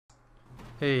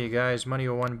Hey guys,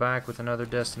 Money01 back with another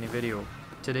Destiny video.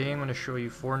 Today I'm going to show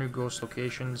you 4 new ghost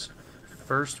locations.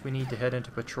 First, we need to head into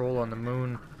patrol on the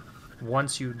moon.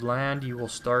 Once you land, you will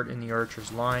start in the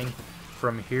Archer's Line.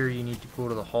 From here you need to go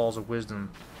to the Halls of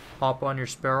Wisdom. Hop on your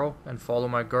Sparrow and follow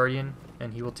my Guardian,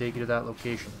 and he will take you to that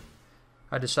location.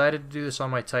 I decided to do this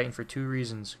on my Titan for 2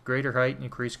 reasons: greater height and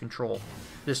increased control.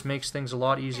 This makes things a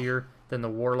lot easier than the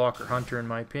Warlock or Hunter in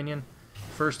my opinion.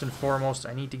 First and foremost,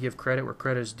 I need to give credit where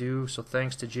credit is due, so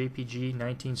thanks to JPG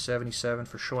 1977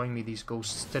 for showing me these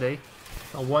ghosts today.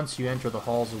 Now, once you enter the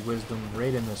Halls of Wisdom,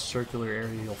 right in this circular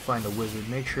area you'll find a wizard.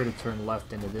 Make sure to turn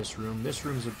left into this room. This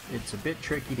room's it's a bit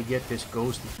tricky to get this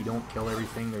ghost if you don't kill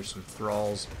everything. There's some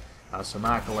thralls, some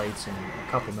acolytes, and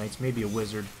a couple knights, maybe a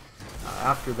wizard.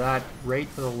 After that,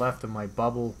 right to the left of my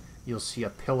bubble, you'll see a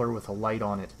pillar with a light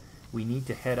on it. We need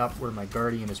to head up where my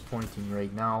Guardian is pointing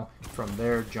right now. From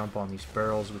there, jump on these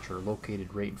barrels, which are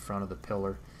located right in front of the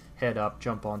pillar. Head up,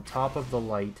 jump on top of the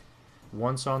light.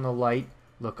 Once on the light,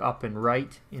 look up and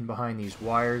right. In behind these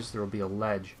wires, there will be a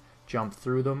ledge. Jump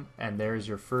through them, and there's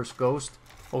your first ghost,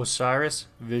 Osiris,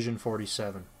 Vision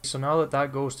 47. So now that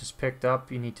that ghost is picked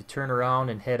up, you need to turn around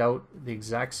and head out the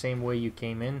exact same way you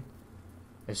came in.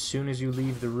 As soon as you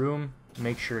leave the room,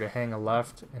 make sure to hang a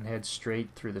left and head straight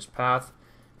through this path.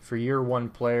 For Year 1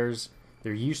 players,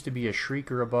 there used to be a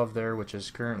Shrieker above there, which is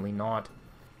currently not.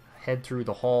 Head through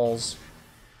the halls.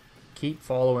 Keep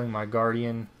following my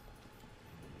Guardian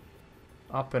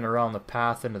up and around the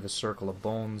path into the Circle of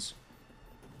Bones.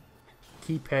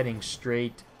 Keep heading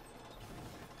straight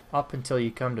up until you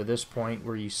come to this point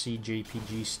where you see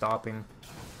JPG stopping.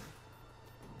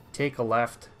 Take a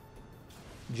left.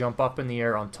 Jump up in the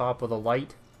air on top of the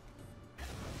light.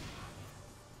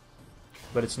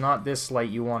 But it's not this light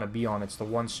you want to be on, it's the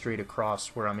one straight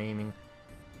across where I'm aiming.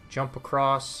 Jump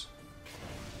across,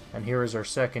 and here is our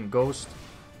second ghost,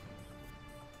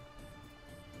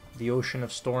 the Ocean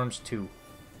of Storms 2.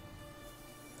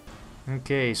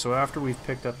 Okay, so after we've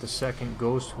picked up the second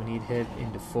ghost, we need to head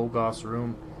into Fogoth's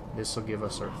room. This will give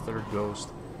us our third ghost.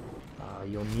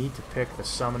 You'll need to pick the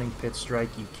Summoning Pit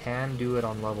Strike. You can do it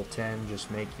on level 10, just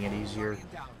making it easier.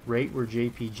 Right where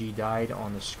JPG died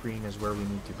on the screen is where we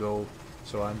need to go.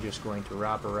 So I'm just going to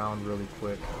wrap around really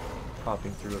quick,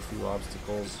 hopping through a few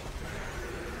obstacles.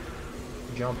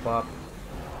 Jump up.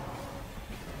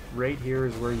 Right here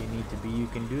is where you need to be. You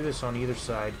can do this on either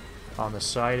side. On the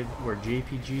side where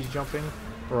JPG is jumping,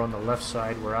 or on the left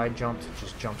side where I jumped,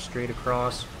 just jump straight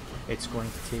across. It's going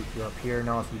to take you up here.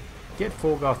 Now if you get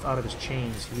Fogoth out of his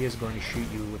chains, he is going to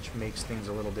shoot you, which makes things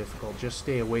a little difficult. Just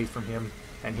stay away from him,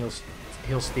 and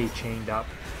he'll stay chained up.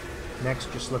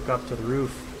 Next, just look up to the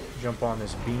roof. Jump on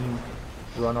this beam,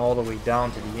 run all the way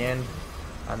down to the end,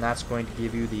 and that's going to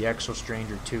give you the Exo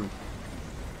Stranger 2.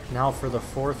 Now for the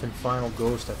fourth and final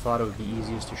ghost, I thought it would be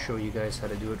easiest to show you guys how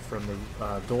to do it from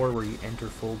the door where you enter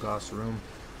Fogoth's room.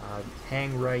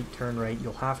 Hang right, turn right.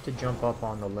 You'll have to jump up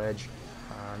on the ledge.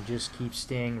 Just keep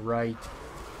staying right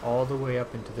all the way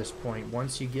up into this point.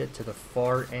 Once you get to the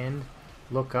far end,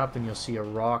 look up and you'll see a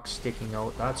rock sticking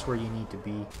out. That's where you need to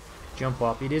be. Jump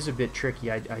up. It is a bit tricky.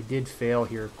 I did fail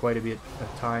here quite a bit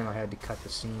of time. I had to cut the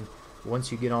scene.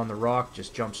 Once you get on the rock,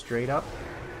 just jump straight up.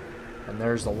 And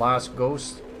there's the last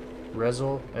ghost,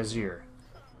 Rezyl, Azzir.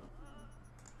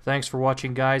 Thanks for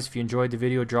watching, guys. If you enjoyed the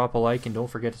video, drop a like and don't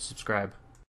forget to subscribe.